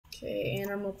Okay, and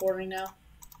I'm recording now.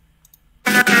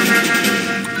 That's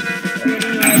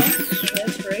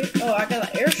great. Oh, I got an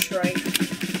airstrike.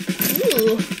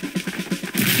 Ooh.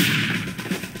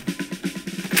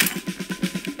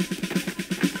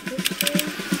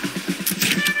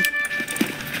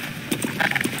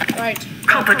 Right.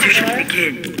 Competition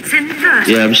begins in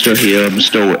 30. Yeah, I'm still here.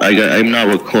 I'm not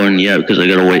recording yet because I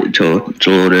gotta wait until it's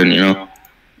load in, you know?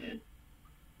 Yeah.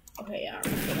 Okay, yeah.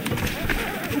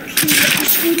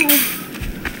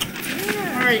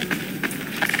 Alright.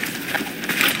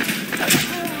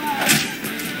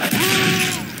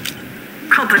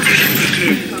 Competition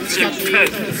begins in 10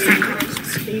 seconds.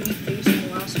 Baby face in the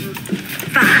last one.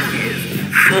 5,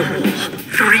 4,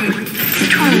 3,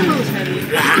 2, 1.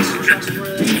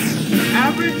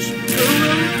 Average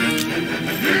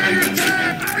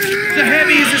The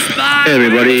heavy is a spy. Hey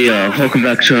everybody, welcome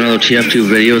back to another tf2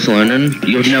 video with London.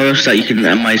 You'll notice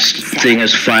that my thing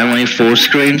is finally full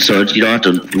screen, so you don't have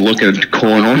to look at the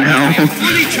corner now.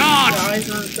 Fully charged. eyes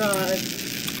aren't God.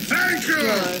 Thank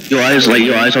you. Your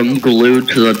eyes are glued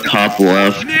to the top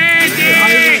left. Your eyes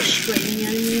aren't straightening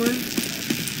anymore.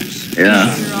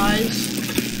 Yeah. Your eyes.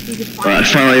 But I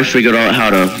finally figured out how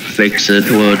to fix it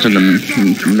to where it's in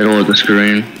the middle of the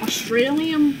screen.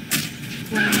 Australian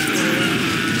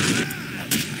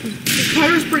This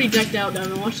pyro's pretty decked out down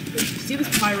there. See this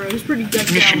pyro? It's pretty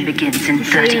decked Mission out. begins in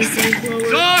 30 seconds.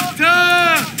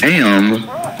 Doctor! Damn,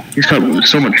 he's got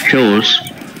so much kills.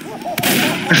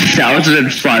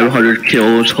 1,500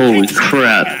 kills, holy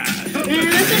crap. Man,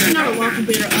 that's actually not a lot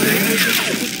compared to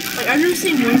others. Like, I've never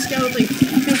seen one scout with like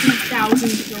 50,000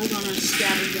 kills on a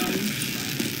scatter gun.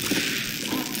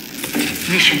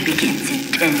 Mission begins in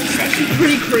 10 seconds.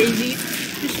 Pretty crazy.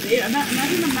 Just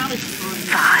imagine the amount of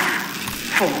time.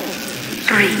 5, 4,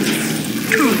 3,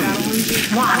 2,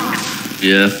 1.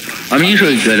 Yeah, I'm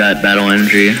usually good at battle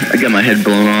energy. I get my head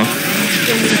blown off.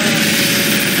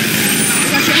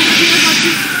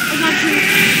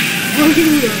 He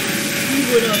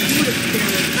would have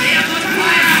killed.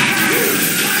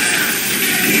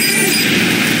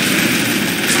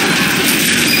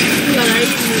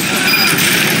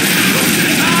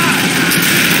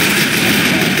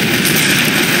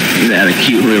 That a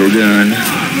cute little gun.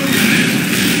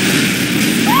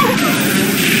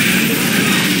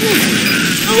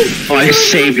 Oh, I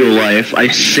saved your life. I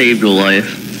saved your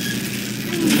life.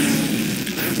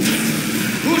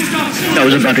 I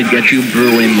was about to get you,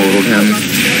 brutally mortaled him.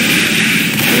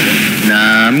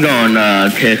 Nah, I'm going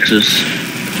Texas.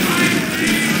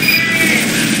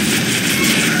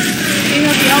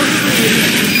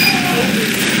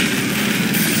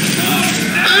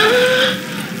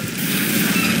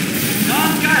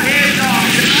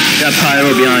 Got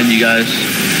pyro behind you guys.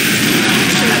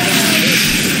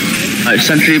 Alright,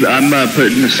 sentry. I'm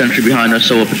putting the sentry behind us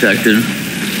so we're protected.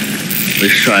 At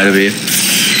least try to be.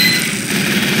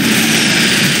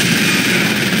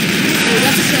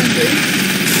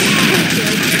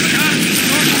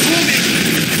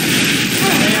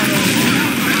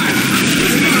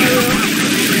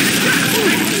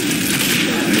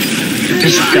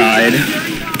 Just died.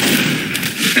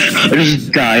 I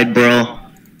just died, bro.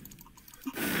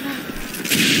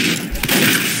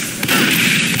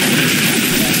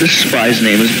 This spy's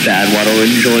name is Badwaddle.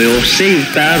 Enjoy. Save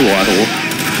Badwaddle.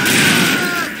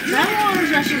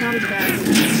 Badwaddle's actually not as bad.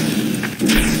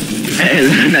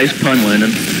 Hey, nice pun,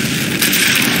 Landon.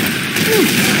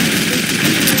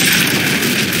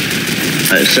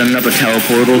 Alright, setting up a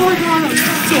teleportal. Oh my god,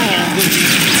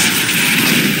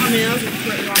 I mean, that was a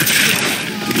great rocket.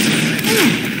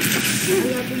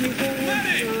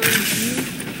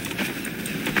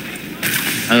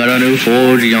 I got a new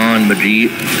 4G on,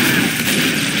 Majit.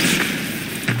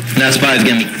 That spy's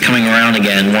gonna be coming around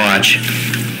again, watch.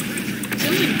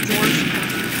 Sounds like George.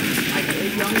 Like a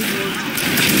young George.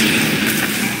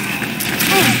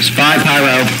 Spy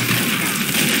pyro.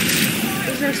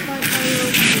 Is there a spy pyro?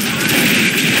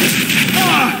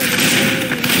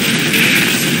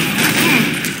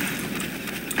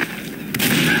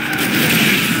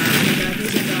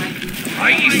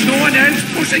 Why is no one else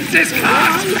pushing this car?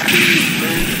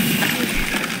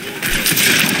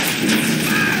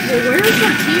 Well, where is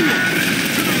our team at?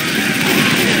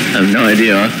 I have no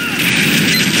idea.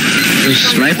 There's a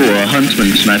sniper or a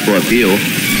huntsman sniper up you.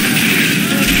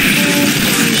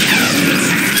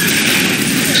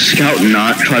 Scout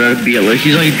not try to be like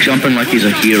he's like jumping like he's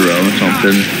a hero or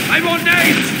something. I want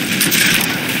names!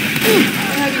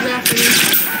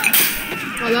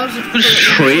 Who's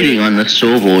trading on the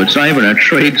swivel? It's not even a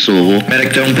trade swivel.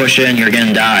 Medic, don't push in, you're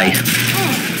gonna die.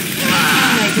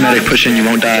 Medic, push in, you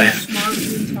won't die.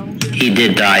 He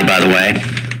did die, by the way.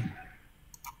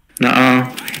 Nuh-uh.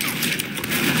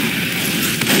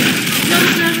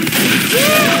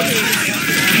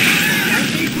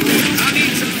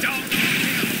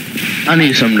 I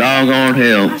need some doggone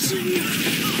help.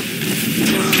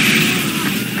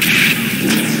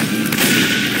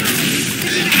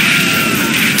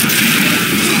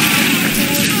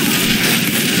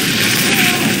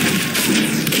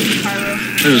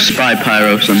 There's a spy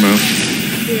pyro somewhere.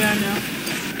 Yeah, I know.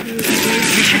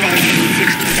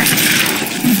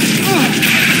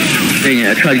 Dang it,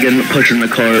 I tried getting pushing the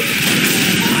cart.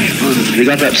 They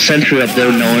got that sentry up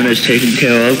there no one is taken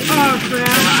care of. Oh crap.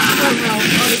 Oh no.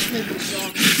 Oh, this make me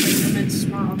soft. And then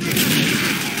small.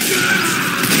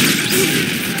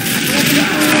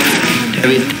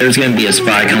 There's gonna be a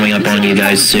spy coming up on you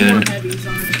guys soon.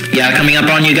 Yeah, coming up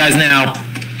on you guys now.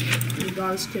 Oh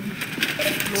god, this kid.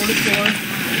 Lord of War.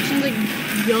 Seems like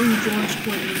young George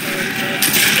Clinton.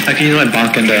 I can use my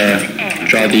bonk and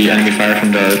draw the enemy fire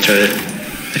from the turret.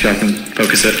 If y'all can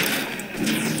focus it.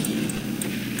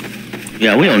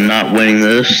 Yeah, we are not winning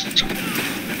this.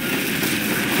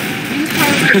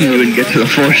 We couldn't even get to the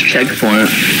fourth checkpoint.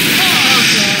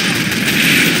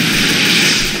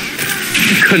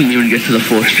 We couldn't even get to the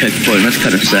fourth checkpoint. That's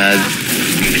kind of sad.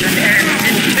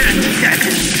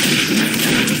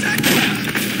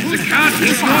 The cart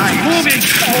is not moving.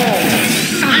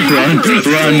 Run,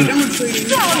 run.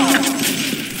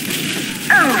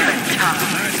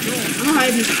 I'm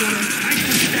hiding this corner.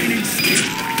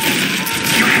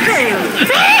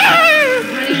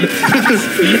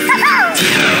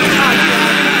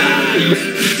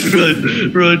 Run,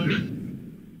 run.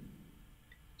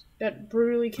 That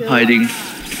brutally killed. Hiding.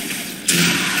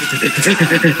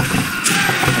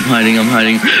 I'm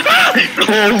hiding.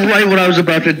 Oh, right when I was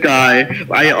about to die.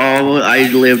 I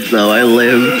lived though. I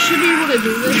lived. We should be able to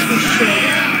do this for sure.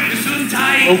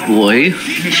 Oh boy.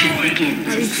 Mission begins.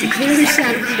 It's very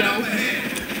sad if we don't.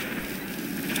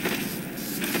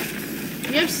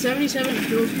 We have 77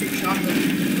 kills per shotgun.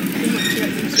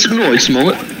 It's a noise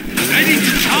moment. Ready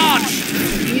to charge.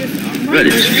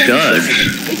 Ready to charge.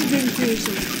 It's been through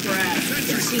some crap.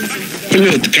 It's seen some Hit me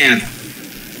with the can.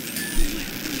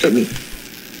 Hit me.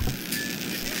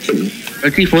 Hit me.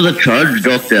 Ready for the charge,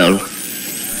 Doctor.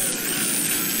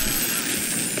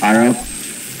 Pyro.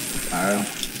 Pyro.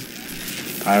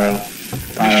 Pyro.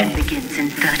 Pyro. Mission begins in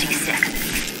 30 seconds.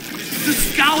 The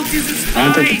scout is a I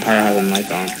don't think the spy. pyro has a mic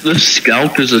on. The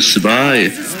scout is a spy.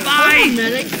 It's a spy.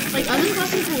 medic. Like, other than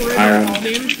fucking for worried about all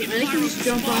damage, the medic can just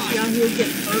jump off the island, he'll get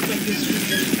hurt, like, this shit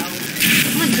doesn't help.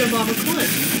 I'm gonna jump off a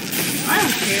cliff. I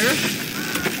don't care.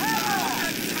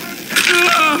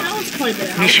 Now let's play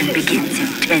that. Mission begins in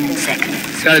 10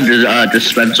 seconds. Got a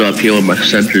dispenser up here where my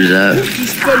sentry's at.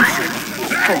 Dispenser.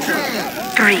 4,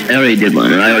 3. I already did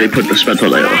mine, and I already put the dispenser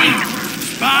there.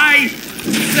 Spy.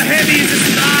 The heavy is a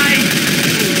spy.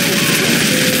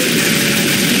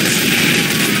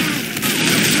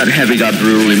 That heavy got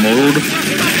brutally mauled. Yeah,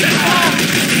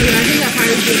 I think that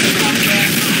pirate's doing the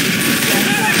contract.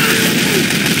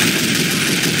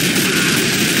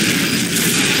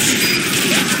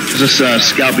 There's this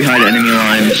scout behind enemy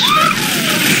lines.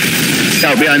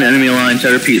 Scout behind enemy lines. I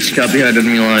repeat, scout behind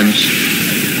enemy lines.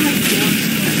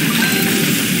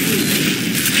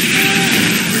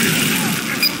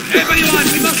 Everyone,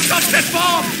 we must stop that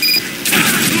bomb.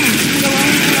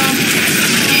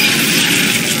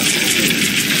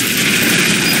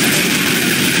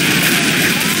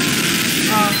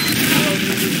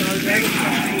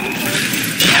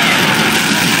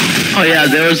 Oh yeah,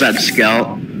 there was that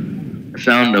scout. I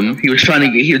found him. He was trying to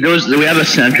get. We have a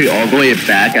sentry all the way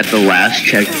back at the last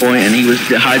checkpoint, and he was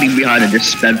hiding behind a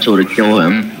dispenser to kill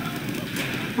him.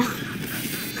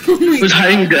 He was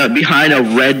hiding behind a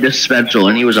red dispenser,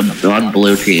 and he was on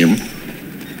blue team.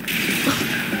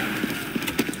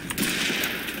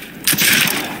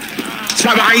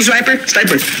 Spy behind you, sniper!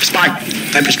 Sniper! Spy!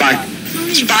 Sniper, spy!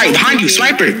 Spy behind you,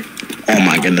 sniper! Oh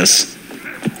my goodness.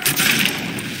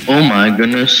 Oh my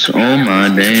goodness. Oh my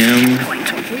damn.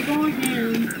 We going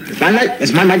in.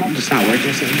 Is my mic just not working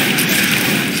or something?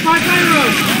 Spy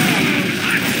pyro!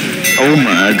 Oh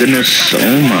my goodness.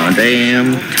 Oh my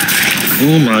damn.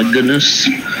 Oh my goodness.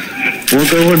 We're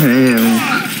going ham.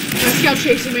 That scout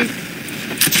chasing me.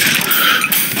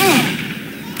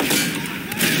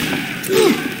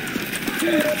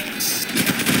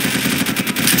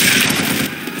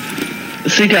 I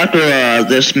think after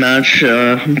this match,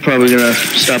 I'm probably gonna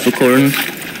stop recording.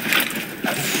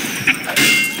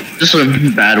 This is a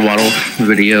bad waddle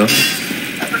video.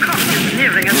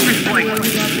 Nearing a split point. I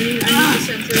need the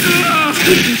sentry.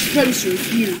 Dispenser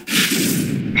here.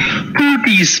 Who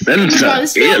dispenser? God,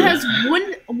 this guy has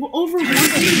over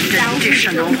 1,000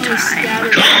 Additional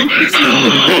scattered.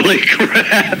 Holy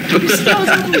crap! This guy has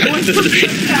over 1,000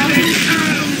 scattered.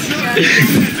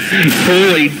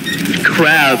 Holy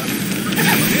crap!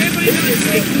 There's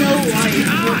like no life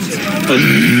whatsoever.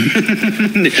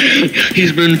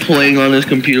 He's been playing on his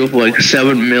computer for like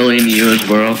 7 million years,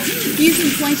 bro. He's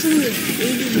been playing some of the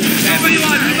ages.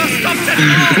 Everyone, you must stop that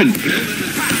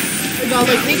About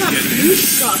like they got you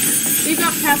stuck. They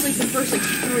got past like the first like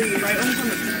 3, right? Almost on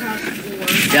the past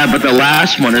 4. Yeah, but the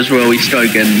last one is where we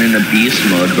start getting into beast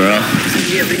mode, bro.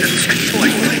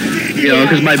 You know,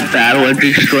 because my battle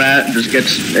entry strat just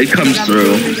gets, it comes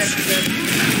through.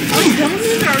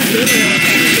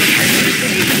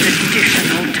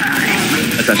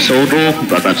 Got that soldier,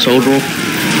 got that soldier.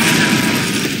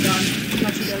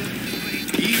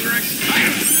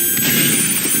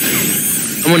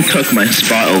 Someone took my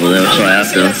spot over there, so I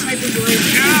have to.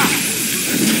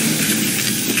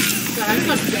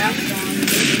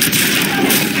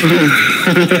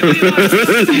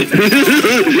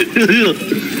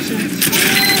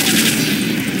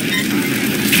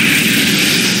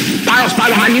 Spy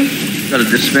behind you. Got a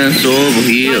dispenser over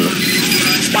here.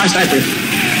 Spy sniper.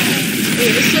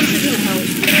 Hey, this sensor gonna help.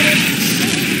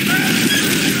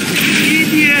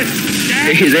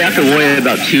 They have to worry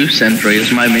about 2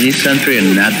 sentries, my mini sentry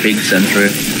and that big sentry.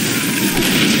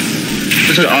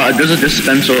 There's a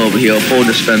dispenser over here, a full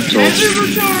dispenser.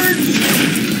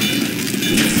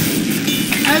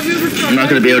 I'm not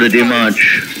gonna be able to do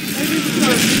much.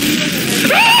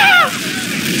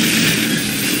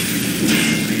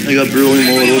 I got brewing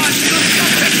mortals.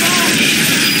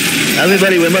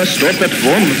 Everybody, we must stop that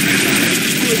bomb.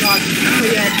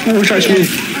 Ooh, try me.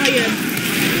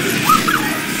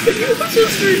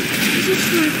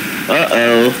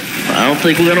 Uh-oh. I don't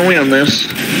think we're gonna win this.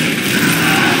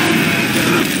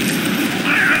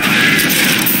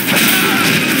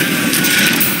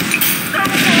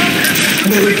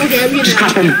 Just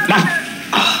crossbow me.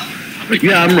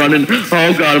 Yeah, I'm running.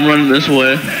 Oh god, I'm running this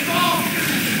way.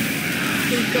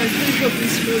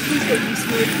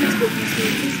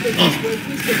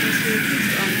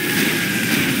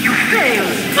 You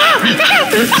failed.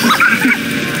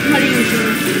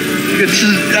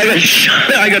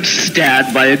 I got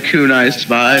stabbed by a kunai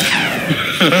spy.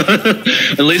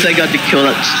 At least I got to kill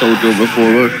that soldier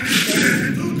before.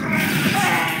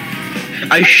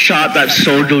 I shot that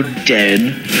soldier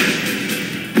dead.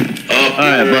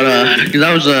 Alright, but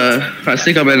that was I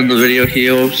think I'm ending the video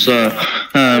here. So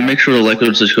make sure to like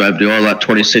and subscribe to all that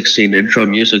 2016 intro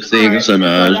music things, and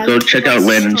go check out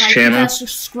Landon's channel. That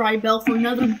subscribe bell for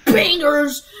another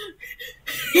bangers.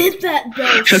 Hit that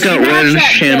bell. Check out Landon's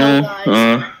channel.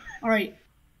 Alright.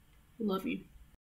 Love you.